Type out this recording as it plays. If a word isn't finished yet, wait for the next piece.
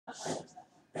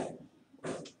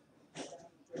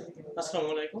আসসালামু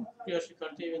আলাইকুম প্রিয়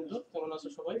শিক্ষার্থীবৃন্দ, কেমন আছো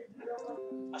সবাই?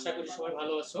 আশা করি সবাই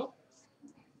ভালো আছো,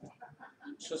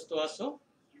 সুস্থ আছো।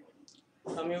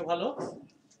 আমিও ভালো।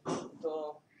 তো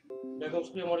বেগম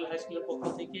সুপ্রিয়া মডেল হাই স্কুলের পক্ষ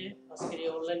থেকে আজকের এই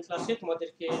অনলাইন ক্লাসে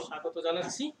তোমাদেরকে স্বাগত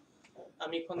জানাচ্ছি।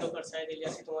 আমি খন্দকার সাইদ আলী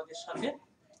আছি তোমাদের সাথে।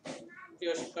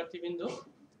 প্রিয় শিক্ষার্থীবৃন্দ,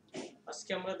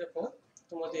 আজকে আমরা দেখো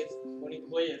তোমাদের গণিত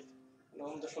বইয়ের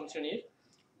নবম দশম শ্রেণীর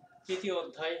তৃতীয়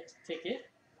অধ্যায় থেকে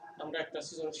আমরা একটা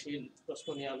সৃজনশীল প্রশ্ন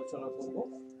নিয়ে আলোচনা করব।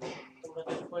 তোমরা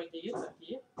দেখো এদিকে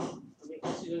তাকিয়ে আমি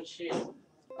একটা সৃজনশীল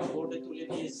বোর্ডে তুলে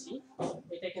দিয়েছি।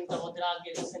 এটা কিন্তু আমাদের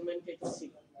আগের অ্যাসাইনমেন্টে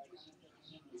ছিল,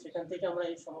 সেখান থেকে আমরা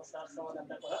এই সমস্যার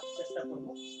সমাধানটা করার চেষ্টা করব।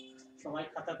 সবাই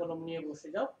খাতা কলম নিয়ে বসে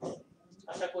যাও।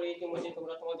 আশা করি ইতিমধ্যে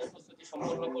তোমরা তোমাদের প্রস্তুতি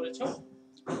সম্পন্ন করেছো।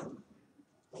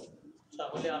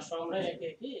 তাহলে আসো আমরা একে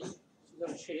একে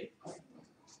সৃজনশীল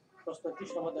প্রশ্নটি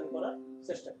সমাধান করার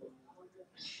চেষ্টা করব।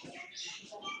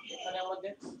 এখানে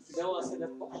আমাদের দেওয়া আছে,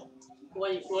 দেখো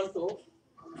y equal to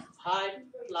 5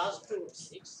 plus 2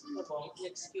 6 এবং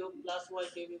x cube plus y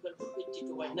cube equal to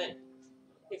 82/9।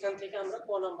 এখান থেকে আমরা ক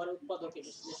নম্বরের উৎপাদকে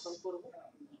বিশ্লেষণ করব,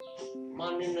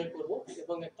 মান নির্ণয় করব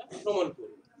এবং একটা প্রমাণ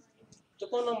করব। তো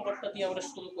ক নম্বরটা দিয়ে আমরা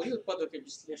শুরু করি উৎপাদকে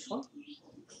বিশ্লেষণ।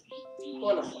 ক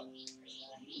নম্বর,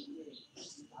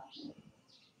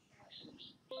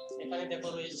 এখানে দেখো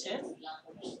রয়েছে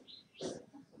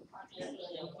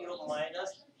m cube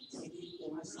minus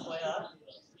 3m square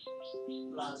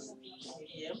plus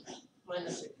 3m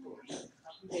minus 2,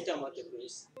 এটা আমাদের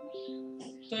রয়েছে।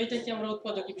 তো এটাকে আমরা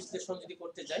উৎপাদকে বিশ্লেষণ যদি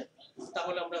করতে যাই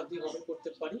তাহলে আমরা দুইভাবে করতে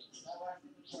পারি।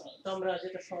 তো আমরা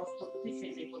যেটা সহজ পদ্ধতি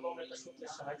সেটাই করব, আমরা একটা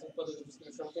সূত্রের সাহায্যে উৎপাদকে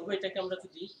বিশ্লেষণ করব। এটাকে আমরা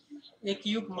যদি a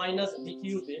কিউব মাইনাস b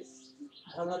কিউবে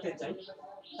ভাঙাতে যাই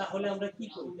তাহলে আমরা কি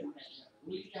করব?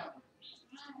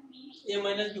 a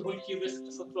মাইনাস b হোল কিউবের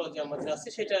সূত্র যে আমাদের আছে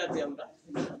সেটা দিয়ে আমরা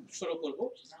শুরু করব।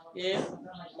 a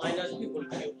minus b whole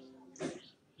cube,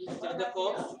 এটা দেখো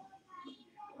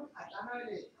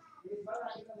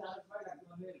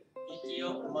a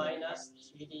cube minus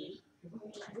 3a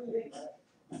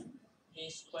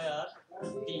square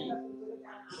b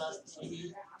plus 3a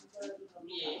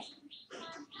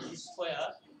square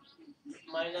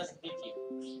minus b cube.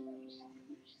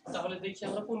 তাহলে দেখি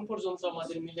আমরা কোন পর্যন্ত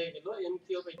আমাদের মিলে গেল। m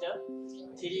কিউব এটা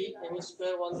 3m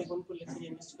স্কয়ার 1 দিয়ে গুণ করলে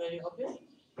 3m স্কয়ারই হবে,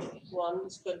 1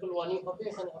 স্কয়ার করলে 1ই হবে,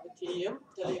 এখানে হবে 3m।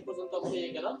 তাহলে এই পর্যন্ত আমরা পেয়ে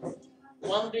গেলাম।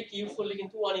 1 দিয়ে কিউব করলে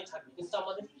কিন্তু 1ই থাকবে, কিন্তু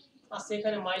আমাদের আছে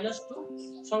এখানে -2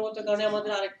 সঙ্গত কারণে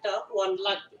আমাদের আরেকটা 1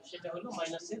 লাগবে, সেটা হলো -এর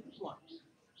 1।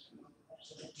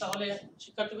 তাহলে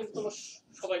শিক্ষার্থীবৃন্দ তোমরা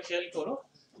সবাই খেয়াল করো,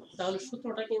 তাহলে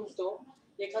সূত্রটা কিন্তু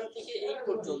এখান থেকে এই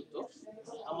পর্যন্ত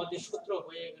আমাদের সূত্র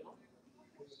হয়ে গেল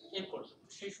এই পর্যন্ত।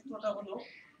 সেই সূত্রটা হলো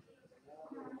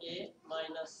a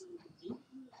মাইনাস b,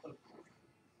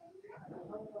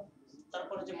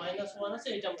 তারপরে যে -1 আছে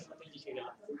এটা আমরা সাথে লিখে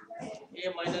গেলাম a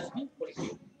minus b whole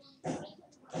cube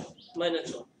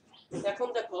 -1। এখন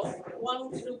দেখো 1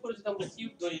 এর উপরে যদি আমরা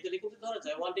কিউব ধরি তাহলে কিন্তু ধরা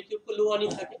যায় 1 দিয়ে কিউব করলে 1ই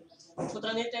থাকে।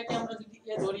 সুতরাং এটাকে আমরা যদি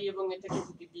a ধরি এবং এটাকে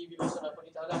যদি b বিবেচনা করি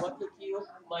তাহলে আমাদের a কিউব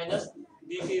মাইনাস b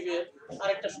কিউবের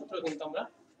আরেকটা সূত্র কিন্তু আমরা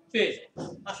পেয়ে যাই।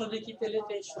 আসলে কি পেলে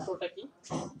এই সূত্রটা কি?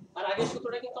 আর আগের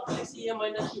সূত্রটা কিন্তু আমরা লিখছি a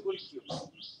minus b whole cube,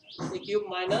 a cube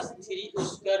minus 3a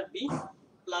square b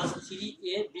plus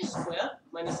 3ab square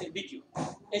minus a b cube.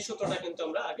 এই সূত্রটা কিন্তু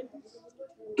আমরা আগে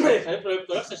এখানে প্রয়োগ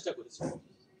করার চেষ্টা করেছি।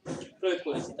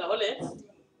 তাহলে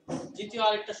দ্বিতীয়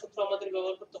আরেকটা সূত্র আমাদের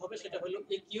ব্যবহার করতে হবে, সেটা হলো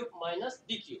a cube minus b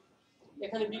cube.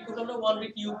 এখানে b কিউব আমরা 1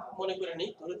 এর কিউব মনে করে নিই,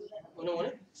 মনে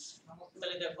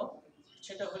তাহলে দেখো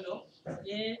সেটা হলো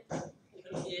a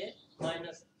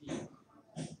minus b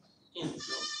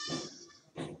into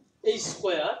a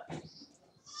square.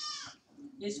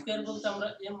 a square বলতে আমরা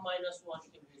m মাইনাস 1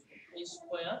 কে বুঝবো, a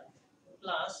স্কয়ার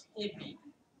প্লাস ab,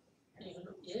 এই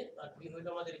হলো a আর b হলো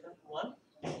আমাদের এখানে 1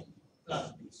 প্লাস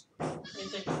b স্কয়ার।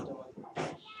 এটা কিন্তু আমাদের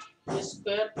a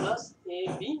square plus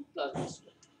ab plus b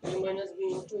square, a minus b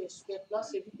into a square plus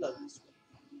ab plus b square.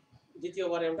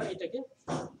 দ্বিতীয়বারে আমরা এটাকে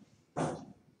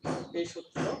এই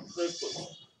সূত্র প্রয়োগ করব,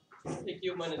 a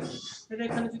কিউব মাইনাস b। এটা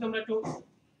এখানে যদি আমরা একটু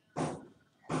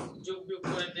যোগ বিয়োগ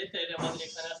করে দেই তাহলে আমাদের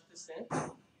এখানে আসতেছে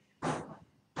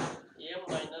a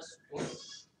মাইনাস 2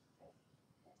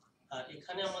 আর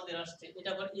এখানে আমাদের আসছে এটা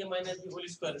আবার a মাইনাস b হোল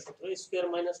স্কয়ারের সূত্র, a square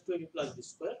minus 2ab plus b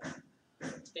square.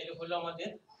 তাহলে হলো আমাদের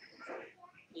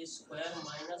a square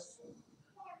minus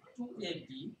 2ab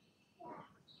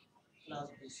plus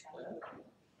b square.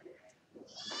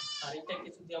 আর এটাকে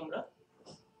যদি আমরা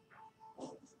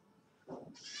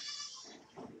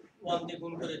 1 দিয়ে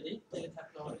গুণ করে দেই তাহলে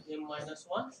থাকলো আমাদের m মাইনাস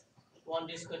 1, 1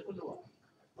 দিয়ে স্কয়ার করলে 1।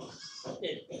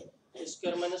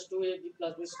 Square minus 2ab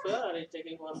plus b square আর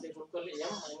এটাকে 1 দিয়ে গুণ করলে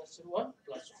m মাইনাস 1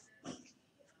 প্লাস 1।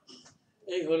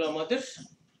 এই হলো আমাদের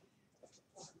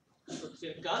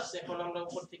সূত্রের কাজ। এখন আমরা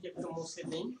উপর থেকে একটু মুছে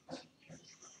দেই।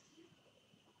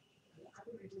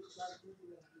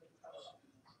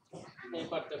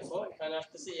 এবার দেখো এখানে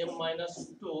আসছে m মাইনাস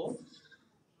 2,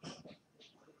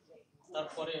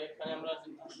 তারপরে এখানে আমরা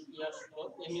কি আসলো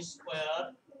m square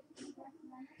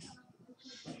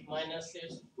minus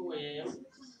 2am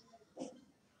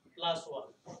plus 1।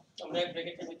 আমরা এক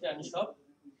ব্র্যাকেটের ভিতরে আনি সব,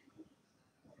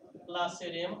 প্লাস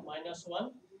এর m মাইনাস 1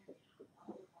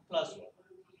 প্লাস 1।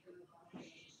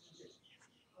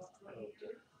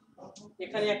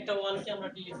 এখানে একটা 1 কে আমরা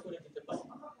ডিলিট করে দিতে পারি,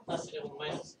 প্লাস এর এবং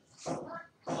মাইনাস।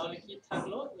 তাহলে কি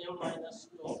থাকলো m মাইনাস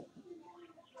 2,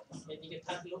 এদিকে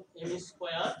থাকলো m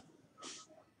স্কয়ার,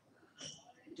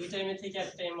 দুইটা m থেকে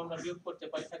একটা m আমরা বিয়োগ করতে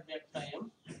পারি, থাকবে একটা m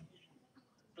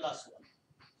প্লাস 1।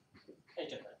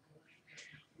 এইটা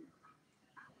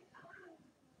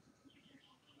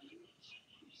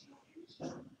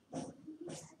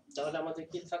তাহলে আমাদের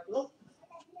কি থাকলো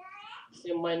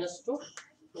m minus 2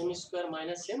 m square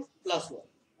minus m plus 1।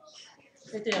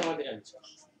 এটাই আমাদের অ্যানসার।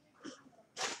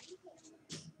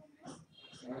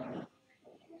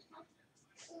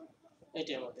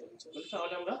 এটাই আমাদের অ্যানসার।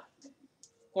 তাহলে আমরা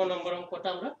ক নম্বর অঙ্কটা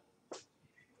আমরা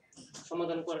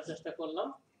সমাধান করার চেষ্টা করলাম।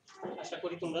 আশা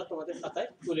করি তোমরা তোমাদের খাতায়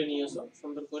তুলে নিয়েছো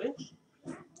সুন্দর করে।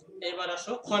 এবার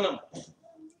আসো খ নম্বর।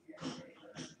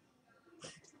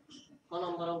 খ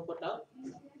নম্বর অঙ্কটা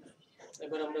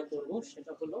এবার আমরা করব,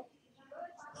 সেটা হলো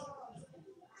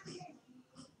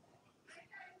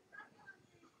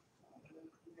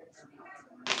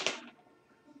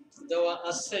দেওয়া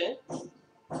আছে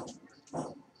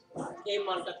এই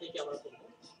মানটা থেকে আমরা করব।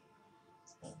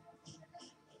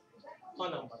 খ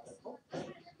নম্বর দেখো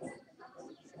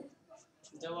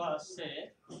দেওয়া আছে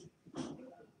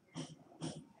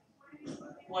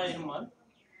y এর মান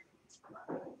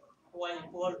y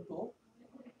equal to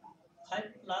 5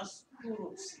 plus 2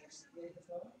 root 6।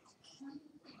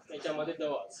 এটা আমাদের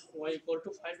দেওয়া আছে y equal to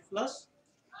 5 plus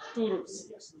 2 root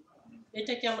 6।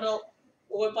 এটাকে আমরা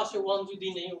ওই পাশে 1 যদি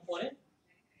নেই, উপরে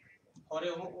পরে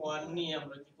 1 নিয়ে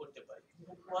আমরা কি করতে পারি,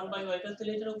 1 বাই y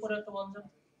তাহলে এটার উপরে একটা 1 যাবে।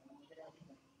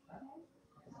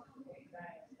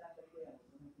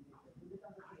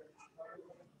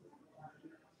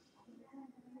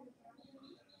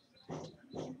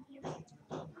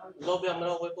 লবে আমরা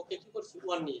উভয় পক্ষে কি করছি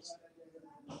 1 নিয়েছি।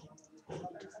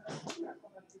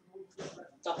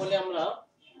 তাহলে আমরা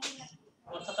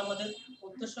অর্থাৎ আমাদের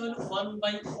উদ্দেশ্য হলো 1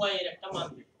 বাই y এর একটা মান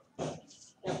বের করা।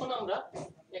 এখন আমরা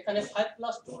এখানে 5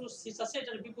 প্লাস 2 রুট 6 আছে,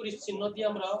 এটার বিপরীত চিহ্ন দিয়ে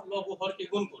আমরা লব ও হরকে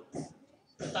গুণ করব।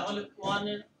 তাহলে 1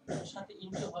 এর সাথে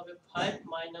ইনটু হবে 5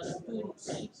 মাইনাস 2 রুট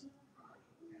 6,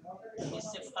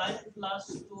 নিচে 5 প্লাস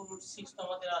 2 রুট 6 তো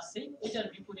আমাদের আছে, এটার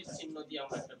বিপরীত চিহ্ন দিয়ে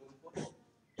আমরা এটা গুণ করব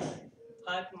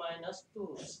 5 মাইনাস 2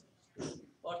 রুট 6।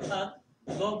 অর্থাৎ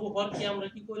লব ও হরকে আমরা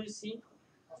কি করেছি,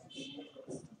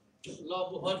 লব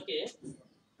ও হরকে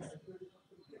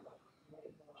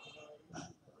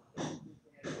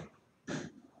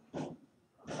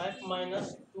 5 মাইনাস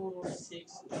 2 রুট 6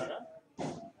 দ্বারা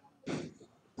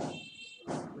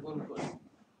গুণ করি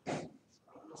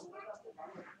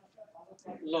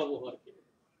লব ও হরকে।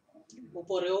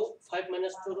 উপরেও 5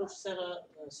 মাইনাস 2 রুট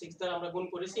 6 দ্বারা আমরা গুণ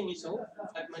করেছি, নিচেও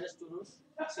 5 মাইনাস 2 রুট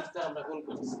 6 দ্বারা আমরা গুণ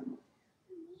করেছি।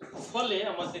 ফলে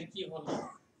আমাদের কি হলো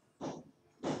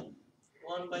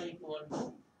 1 বাই ইকুয়াল টু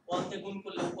 1 তে গুণ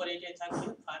করলে উপরে এটাই থাকবে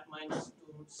 5 মাইনাস 2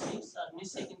 রুট 6, আর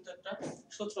নিচে কিন্তু একটা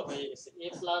সূত্র হয়ে গেছে a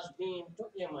plus b into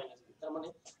a minus b, তার মানে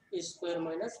a square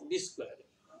minus b square.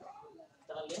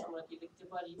 তাহলে আমরা কি লিখতে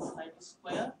পারি 5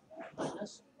 স্কয়ার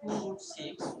মাইনাস 2 রুট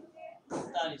 6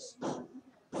 তার স্কয়ার।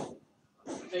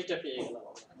 এইটা পেয়ে গেলাম।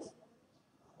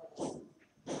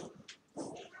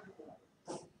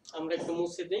 আমরা একটু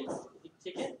মুছে দেই দিক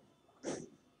থেকে।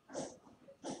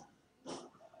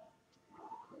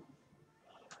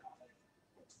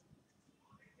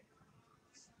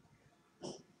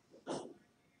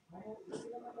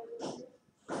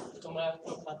 তোমরা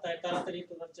একটু খাতায় তাড়াতাড়ি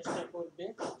তোলার চেষ্টা করবে।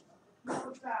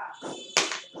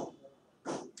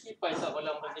 কি পাই তাহলে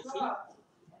আমরা দেখি,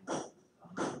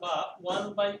 বা 1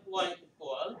 বাই y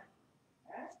ইকুয়াল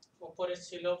উপরে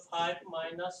ছিল 5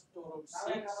 মাইনাস 2 রুট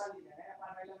 6,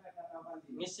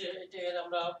 নিচে এটা এর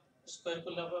আমরা স্কয়ার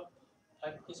করলে হবে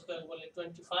 5 কি স্কয়ার করলে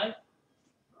 25,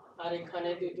 আর এখানে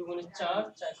 2 দুগুণে 4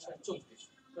 4 4 24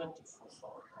 24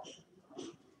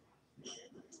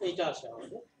 এইটা আসে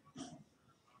আমাদের।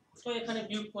 তো এখানে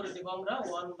বিয়োগ করে দেব আমরা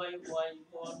 1 by y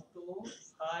equal to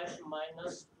 5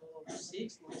 minus 2 root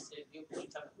 6, নিচে বিয়োগ করে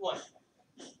থাকবে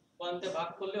 1 তে ভাগ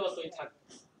করলে অতই থাকবে।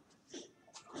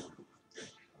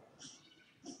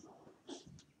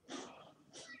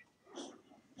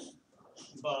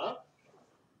 বা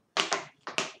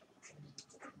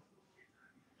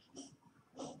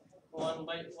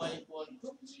 1/y equal to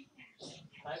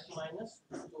 5 minus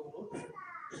 2 root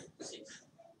 6।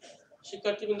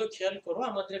 শিক্ষার্থীবৃন্দ খেয়াল করো,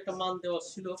 আমাদের একটা মান দেওয়া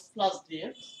ছিল প্লাস দিয়ে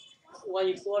y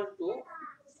equal to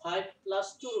 5 plus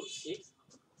 2 root 6,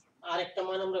 আর একটা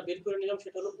মান আমরা বের করে নিলাম,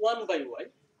 সেটা হলো 1/y।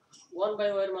 1/y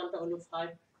এর মানটা হলো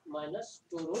 5 minus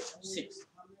 2 root 6।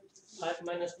 5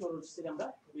 minus 2 root 6 আমরা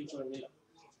বের করে নিলাম।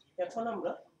 এখন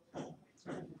আমরা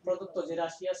প্রদত্ত যে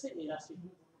রাশি আছে এই রাশি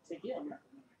থেকে আমরা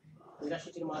এই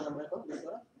রাশিটির মান আমরা এখন বের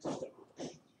করার চেষ্টা করব।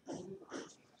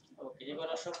 ওকে, এবার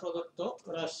আসো প্রদত্ত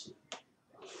রাশি।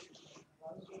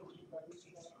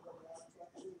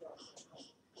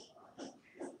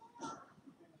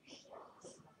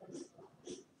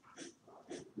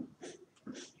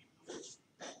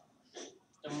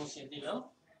 মুছে দিলাম।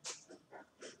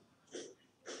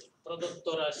 প্রদত্ত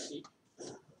রাশি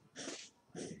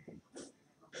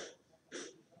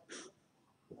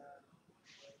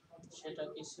সেটা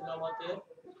কি ছিল আমাদের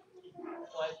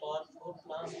y পাওয়ার 4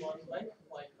 প্লাস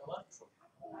 1/y পাওয়ার 4,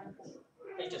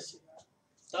 এটা ছিল।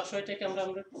 তাহলে এটাকে আমরা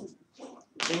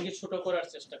ভেঙে ছোট করার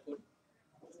চেষ্টা করি।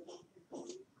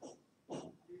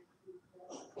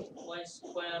 y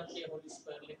স্কয়ার কে হোল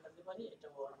স্কয়ার লেখা যেতে পারে, এটা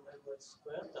 1/y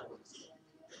স্কয়ার,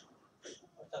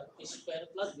 অর্থাৎ a স্কয়ার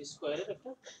প্লাস b স্কয়ারের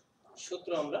একটা সূত্র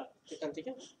আমরা এখান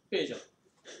থেকে পেয়ে যাব।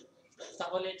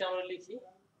 তাহলে এটা আমরা লিখি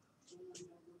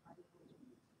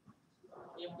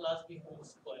a plus b whole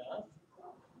square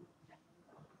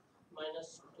minus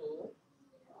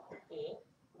 2a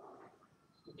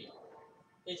b,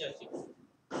 এই জাতীয়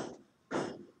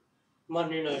মান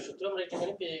নির্ণয়ের সূত্র আমরা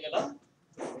এখানে পেয়ে গেলাম।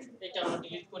 এটা আমরা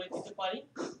ডিলিট করে দিতে পারি।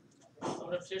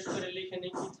 আমরা ফ্রেশ করে লিখে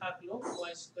নিই কি থাকলো,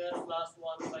 y square plus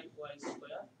 1/y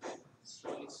square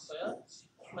whole square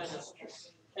minus 2,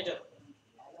 এটা।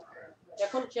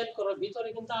 এখন খেয়াল করো, ভিতরে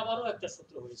কিন্তু আবারও একটা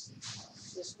সূত্র হয়েছে,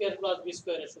 a স্কয়ার প্লাস b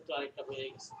স্কয়ারের সূত্র আরেকটা হয়ে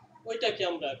গেছে। ওইটাকে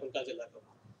আমরা এখন কাজে লাগাবো।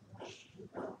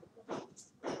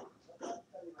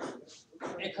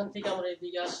 এখান থেকে আমরা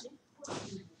এদিকে আসি,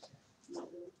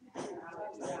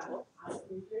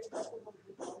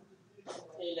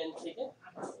 এই লাইন থেকে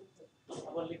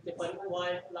আবার লিখতে পারি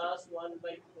y plus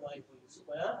 1/y whole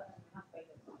square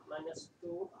minus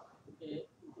 2a,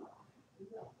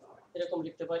 এরকম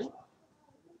লিখতে পারি।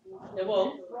 এবং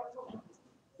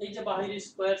এই যে বাহির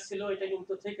স্কয়ার ছিল এটা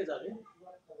কিন্তু থেকে যাবে,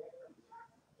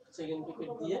 সেকেন্ড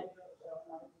ব্র্যাকেট দিয়ে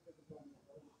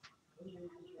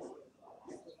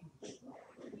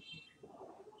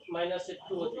মাইনাস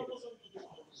 2 থেকে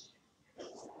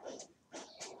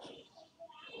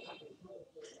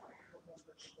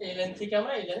এই লাইন থেকে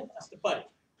আমরা এই লাইন আসতে পারি।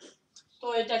 তো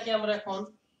এটাকে আমরা এখন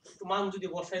মান যদি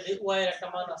বসাই দেই, y এর একটা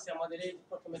মান আছে আমাদের, এই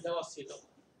প্রথমে দেওয়া ছিল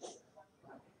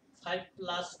 5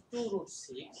 প্লাস 2 রুট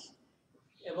 6,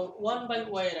 এবং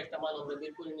 1/y এর একটা মান আমরা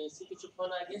বের করে নিয়েছি কিছুক্ষণ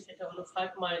আগে, সেটা হলো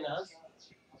 5 মাইনাস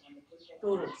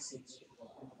 2 রুট 6,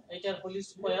 এটার হোল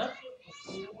স্কয়ার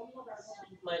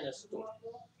মাইনাস 2।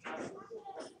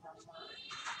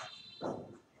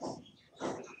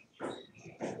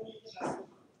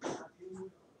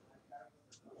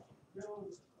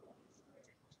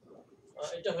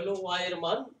 এটা হলো y এর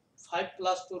মান 5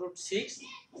 প্লাস 2 রুট 6,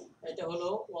 এটা হলো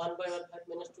 1/1 5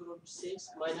 minus 2 root 6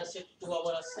 মাইনাস 2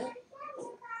 আবার আছে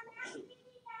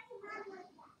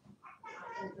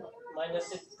মাইনাস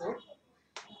 2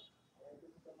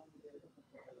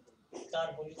 তার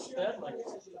হোল স্কয়ার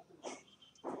মাইনাস 2।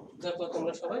 দেখো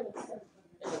তোমরা সবাই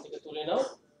এখান থেকে তুলে নাও।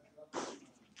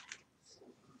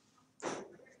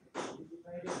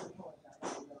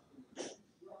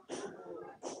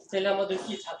 তাহলে আমাদের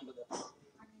কি থাকলো, দেখো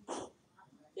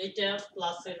এইটা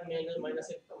প্লাসের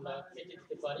মাইনাসের আমরা কেটে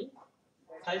দিতে পারি।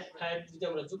 5 5 যদি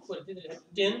আমরা যোগ করে দিই তাহলে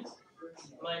 10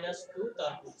 মাইনাস 2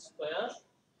 তার হোল স্কয়ার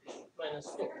মাইনাস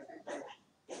 2,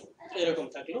 এরকম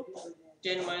থাকলো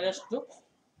 10 মাইনাস 2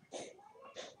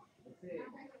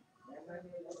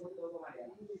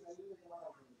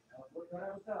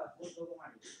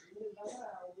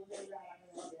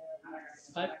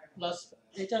 5 প্লাস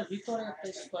এটার ভিতরে একটা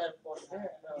স্কয়ার পড়বে,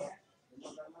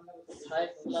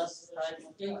 5 প্লাস 5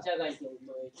 এই জায়গায়,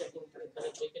 কিন্তু এটা কিন্তু এখানে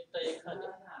ব্র্যাকেটটা এখানে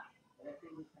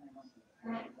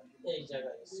এই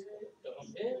জায়গায় এটা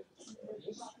হবে।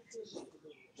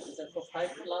 দেখো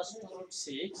 5 প্লাস 2 রুট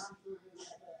 6,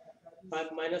 5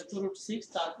 মাইনাস 2 রুট 6,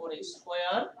 তারপরে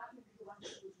স্কয়ার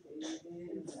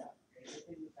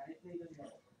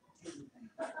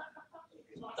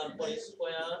তারপরে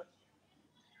square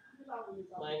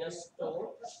minus 2,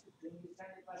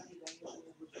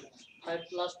 5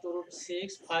 plus 2 root 6,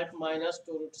 5 minus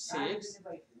 2 root 6,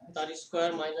 তার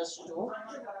square minus 2,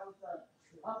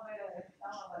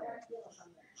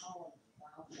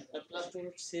 2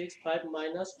 root 6 5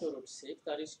 minus 2 root 6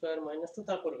 তার স্কয়ার minus 2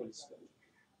 তারপর হোল স্কয়ার।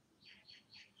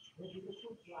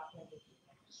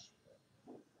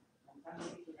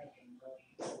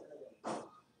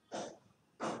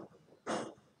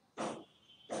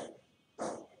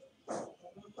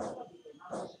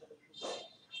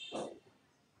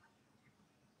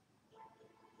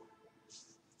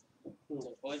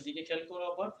 ওই দিকে খেয়াল করো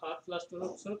আবার 5 plus 2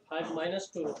 root 5 minus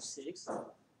 2 root 6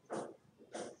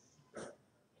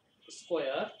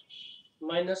 square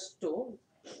minus 2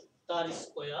 তার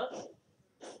স্কয়ার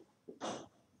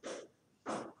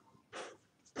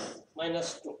minus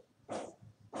 2।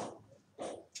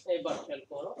 এইবার খেয়াল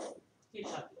করো কি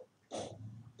থাকলো,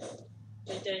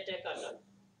 এটা কাটা,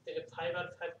 তাহলে 5 আর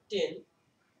 5 10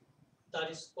 তার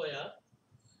স্কয়ার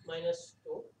minus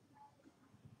 2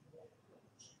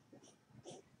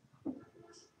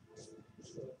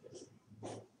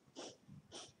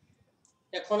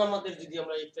 এখন আমাদের যদি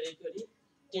আমরা এই করি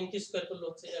 10 কে স্কয়ার করলে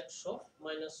হচ্ছে 100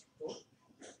 minus 2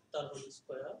 তার হোল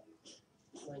স্কয়ার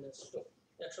minus 2।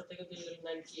 100 থেকে 2 গেলে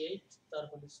 98 তার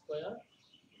হোল স্কয়ার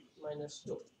minus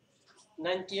 2।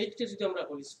 98 কে যদি আমরা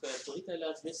হোল স্কয়ার করি তাহলে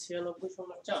আসবে 96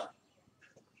 শূন্য 4,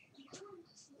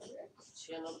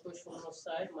 96 শূন্য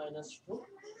 4 minus 2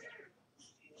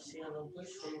 96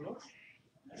 শূন্য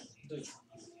 2।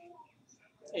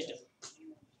 এইটা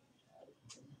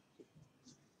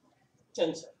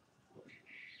आंसर।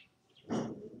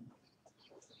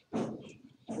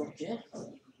 ओके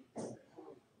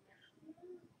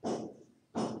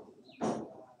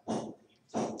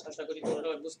আশা করি তোমরা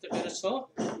বুঝতে পেরেছো।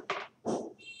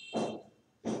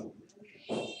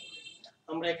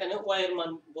 আমরা এখানে y এর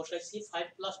মান বসাইছি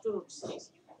 5 plus 2 root 6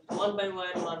 1 by y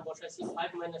এর মান বসাইছি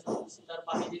 5 minus 2 root 6 তার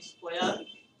বাহিরের স্কয়ার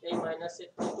এই minus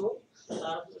 2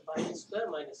 তার বাহিরের স্কয়ার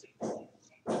minus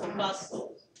 2 প্লাস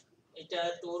এটা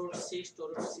 2 root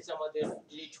 6 আমাদের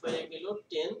ডিলিট হয়ে গেল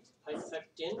 10 5 5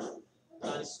 10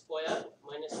 তার স্কয়ার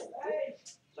minus 2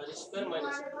 তার square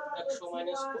minus 100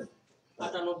 minus 2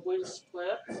 98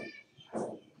 square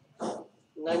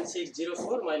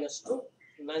 9604 minus 2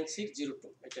 9602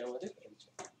 এটা আমাদের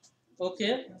অ্যানসার। ওকে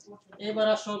এবার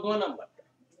আসো গ নাম্বারটা।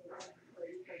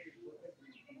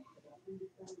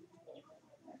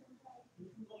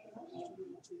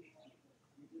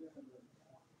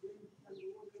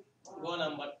 গ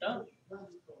নাম্বারটা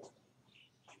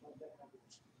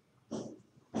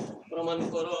প্রমাণ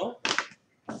করো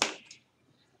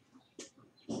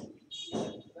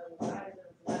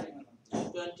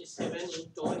 27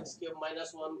 into x cube minus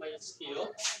 1 by x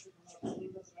cube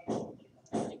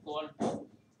equal to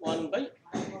 1 by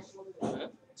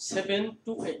 7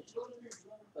 to 8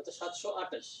 অর্থাৎ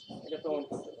 728 এটা প্রমাণ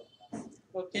করতে হবে।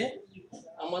 ওকে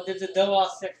আমাদের যে দেওয়া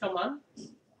আছে একটা মান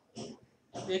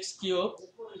x cube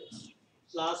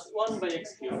plus 1 by x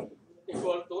cube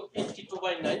equal to 82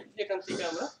 by 9 এখান থেকে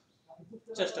আমরা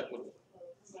চেষ্টা করব।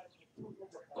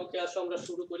 ওকে আসো আমরা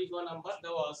শুরু করি। গ নাম্বার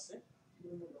দেওয়া আছে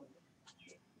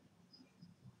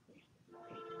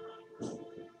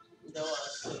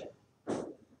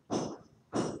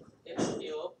x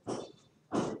cube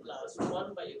plus 1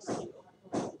 by x cube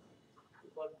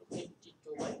equal to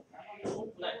 82 by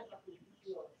 9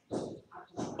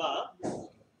 বা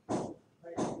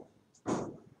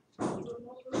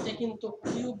এটা কিন্তু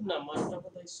কিউব না, মানটা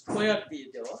কোথায় স্কয়ার দিয়ে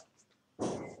দেওয়া,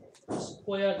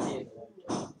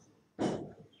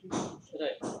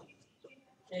 রাইট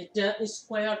এটা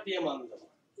স্কয়ার দিয়ে মান দেওয়া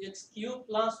x cube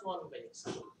plus 1 by x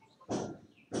cube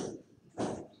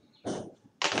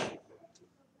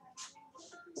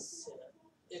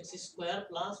x square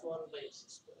plus 1 by x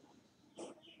square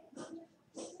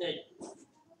এই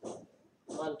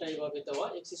মানটা এইভাবে দেওয়া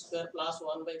x square plus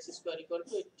 1 by x square equal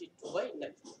to 82 by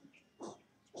 9।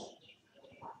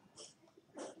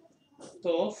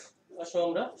 তো আসো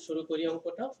আমরা শুরু করি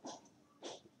অঙ্কটা।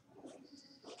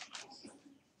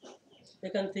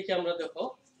 এখান থেকে আমরা দেখো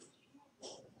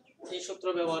এই সূত্র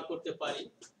ব্যবহার করতে পারি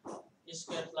a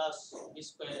square plus b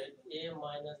square a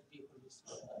minus b whole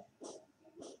square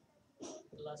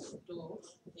plus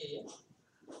 2a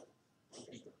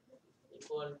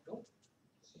equal to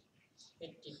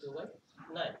 82 by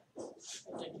 9।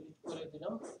 এটা ডিলিট করে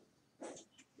দিলাম।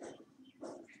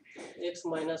 x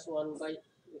minus 1 by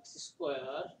x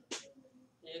square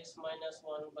x minus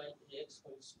 1 by x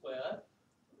whole square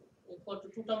equal to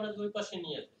 2 টা আমরা দুই পাশে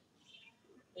নিয়ে যাই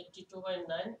 82 by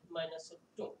 9 minus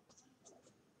 2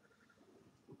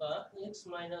 বা x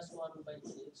minus 1 by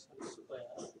x whole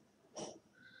square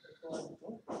equal to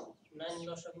 9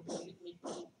 লসাগু করলে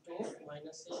 82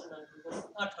 minus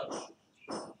 18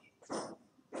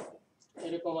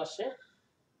 এরকম আসে,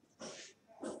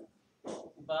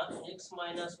 বা x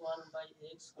minus 1 by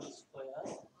x whole square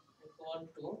equal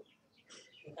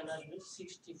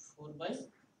 64/9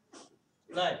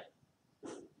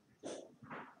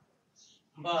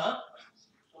 বা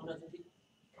আমরা যদি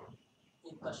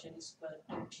এই পাশের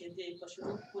স্কয়ারটা উঠিয়ে দিই, এই পাশের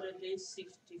উপরে দেই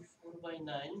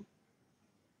 64/9,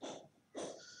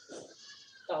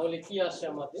 তাহলে কি আসে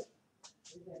আমাদের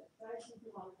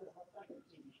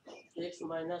x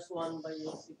minus 1 by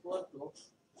x equal to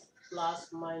plus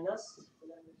minus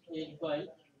 8 by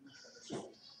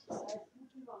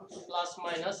plus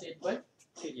minus 8 by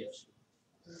 3 আসে।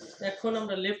 এখন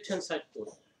আমরা লেফট হ্যান্ড সাইড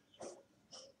করব।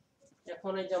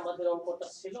 এখন এই যে আমাদের অঙ্কটা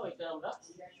ছিল এটা আমরা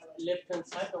লেফট হ্যান্ড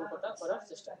সাইড অঙ্কটা করার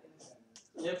চেষ্টা করব।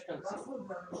 লেফট হ্যান্ড সাইড,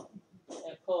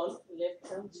 এখন লেফট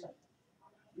হ্যান্ড সাইড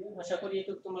আশা করি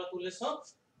এটুকু তোমরা তুলেছো।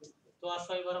 তো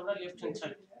আসো এবার আমরা লেফট হ্যান্ড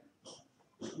সাইড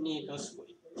নিয়ে কাজ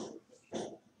করি।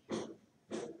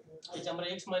 এই যে আমরা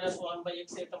x minus 1 by x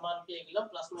এর একটা মান পেয়ে গেলাম,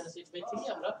 প্লাস মাইনাস 8 by 3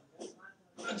 আমরা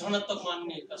ধনাত্মক মান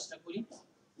নিয়ে কাজটা করি।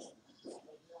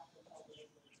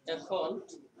 এখন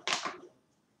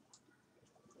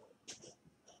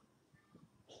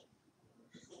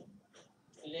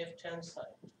left hand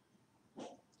side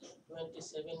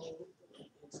 27 into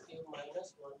x cube minus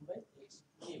 1 by x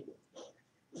cube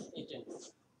 18,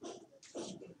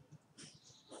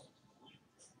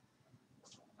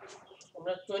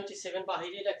 আমরা 27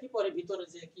 বাহিরে রাখি, পরে ভিতরে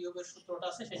যে কিউবের সূত্রটা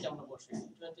আছে সেটা আমরা বসাই।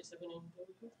 27 into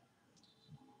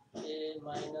a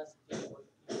minus b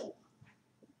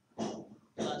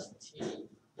plus 3ab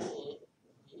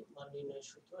মান নির্ণয়ের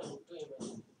সূত্র into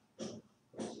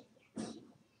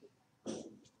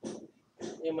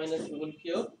a minus b whole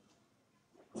cube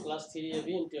plus 3ab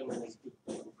into a minus b।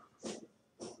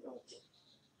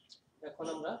 এখন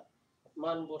আমরা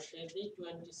মান বসিয়ে দিই।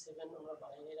 27 আমরা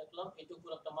বাইরে রাখলাম, এটুকু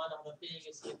একটা মান আমরা পেয়ে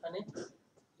গেছি। এখানে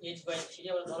h by 3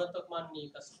 আমরা ধনাত্মক মান নিয়ে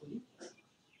কাজ করি,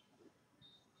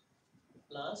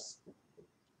 প্লাস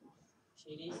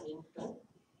 3 into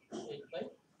 8 by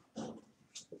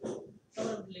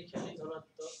আমরা লিখে দিই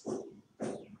ধনাত্মক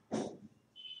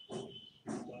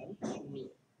মান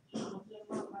নিয়ে।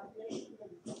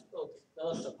 ওকে,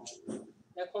 ধনাত্মক মান।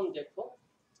 এখন দেখো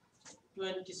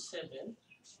 27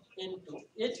 into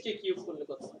 8 কে কিউব করলে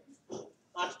কত হয়?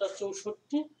 8 টা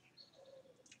 64,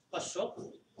 500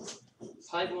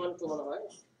 512 মনে হয়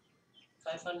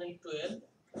 512,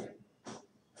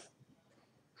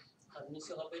 আর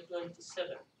নিচে হবে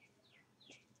 27,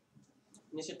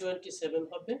 নিচে 27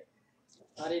 হবে,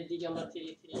 আর এর দিকে আমরা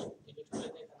 3 ডিলিট করে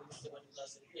দিয়ে এখানে লিখতে পারি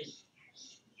প্লাস 8।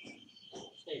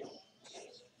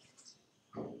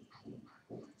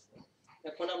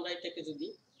 এখন আমরা এটাকে যদি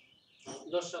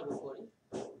লসাগু করি,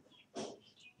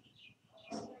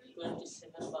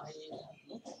 27 বাইরে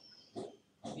থাকলো,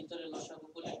 ভিতরে লসাগু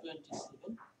করলে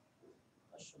 27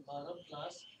 512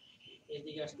 প্লাস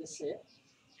এদিকে আসতেছে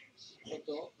কত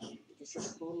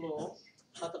 216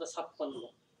 7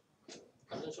 56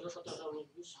 16 17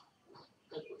 19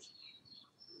 21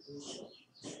 200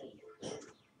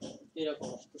 এরকম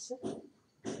আসতেছে।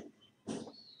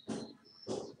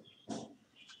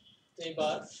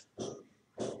 এবার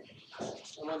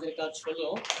আমাদের কাজ হলো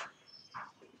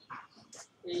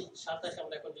এই 27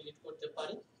 আমরা এখন ডিলিট করতে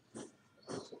পারি,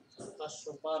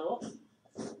 512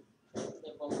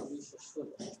 এবং 216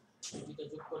 দুটো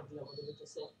যোগ করে দিলে আমাদের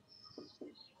হচ্ছে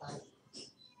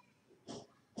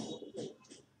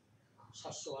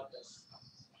 728,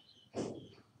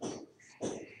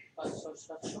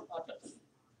 728।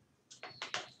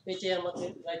 এটাই আমাদের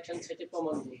রাইট হ্যান্ড সাইডে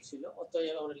প্রমাণ ছিল,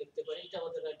 অতএব আমরা লিখতে পারি এটা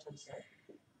আমাদের রাইট হ্যান্ড সাইড।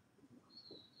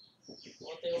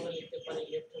 অতএব আমরা লিখতে পারি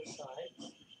left hand side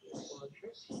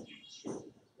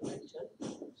right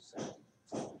hand side.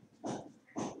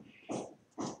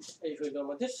 এই হইল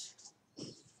আমাদের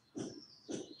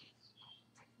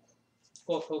ক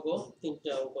খ গ তিনটা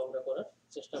অঙ্ক আমরা করার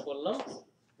চেষ্টা করলাম।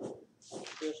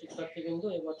 প্রিয় শিক্ষার্থীবৃন্দ,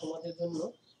 এবার তোমাদের জন্য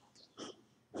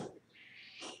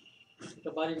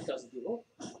একটা বাড়ির কাজ দিব।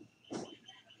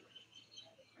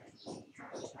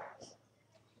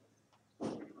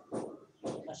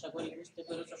 আশা করি বুঝতে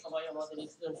পেরেছো সবাই আমাদের এই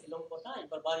সৃজনশীল অঙ্কটা।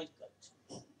 এবার বাড়ির কাজ।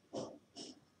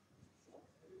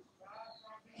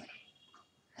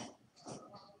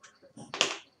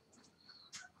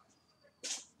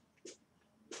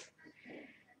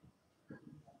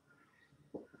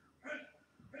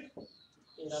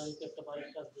 আমি একটা বাড়ির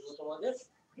কাজ দিব তোমাদের,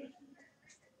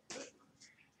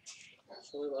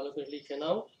 সবাই ভালো করে লিখে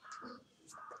নাও।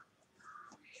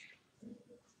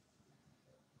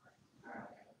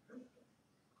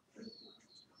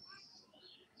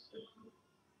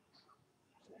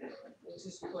 x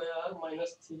square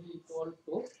minus 3 equal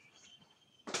to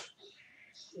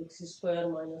x square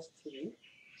minus 3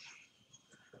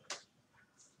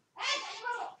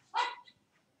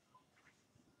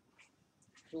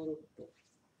 plus 2√2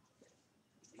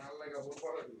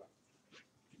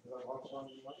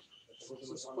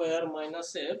 square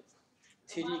minus এর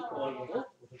 3 ইকুয়াল টু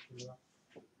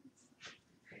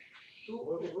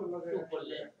 2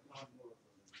 করলে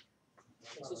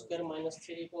x square minus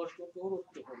 3 equal to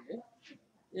 2√2 হলে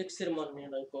x এর মান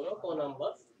নির্ণয় করো ক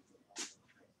number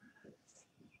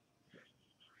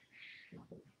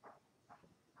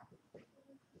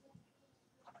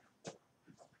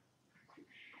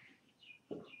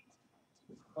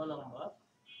number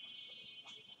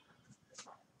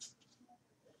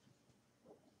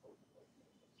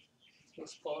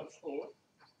x power 4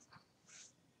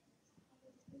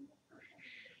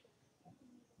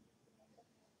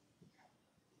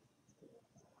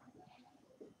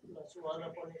 plus 1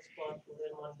 upon x power 4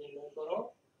 এর মান নির্ণয় করো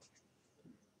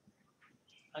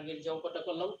আগের যে অঙ্কটা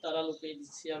করলাম তার আলোকে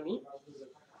দিচ্ছি আমি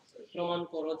প্রমাণ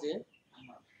করো যে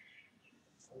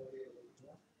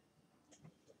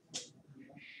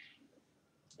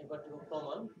এবার দেব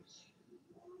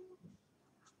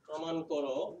প্রমাণ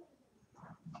করো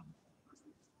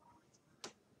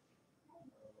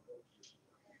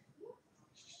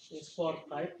x power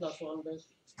 5 plus 1 by x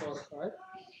power 5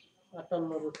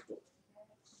 58√2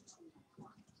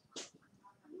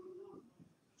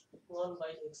 1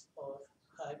 by x power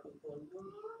 5 equal to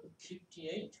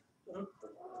 58√2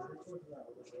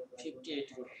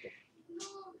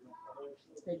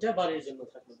 এটা বাড়ির জন্য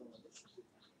থাকবে তোমাদের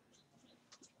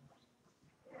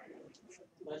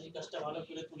বাড়ি কাজটা ভালো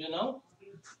করে তুলে নাও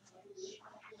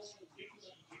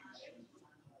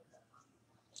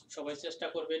সবাই চেষ্টা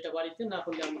করবে এটা বাড়িতে না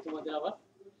করলে আমি তোমাদের আবার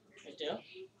এটা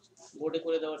বোর্ডে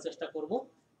করে দেওয়ার চেষ্টা করব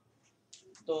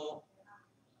তো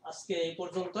আজকে এই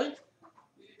পর্যন্তই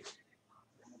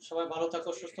সবাই ভালো থাকো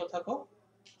সুস্থ থাকো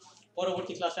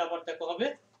পরবর্তী ক্লাসে আবার দেখা হবে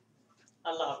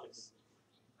আল্লাহ হাফেজ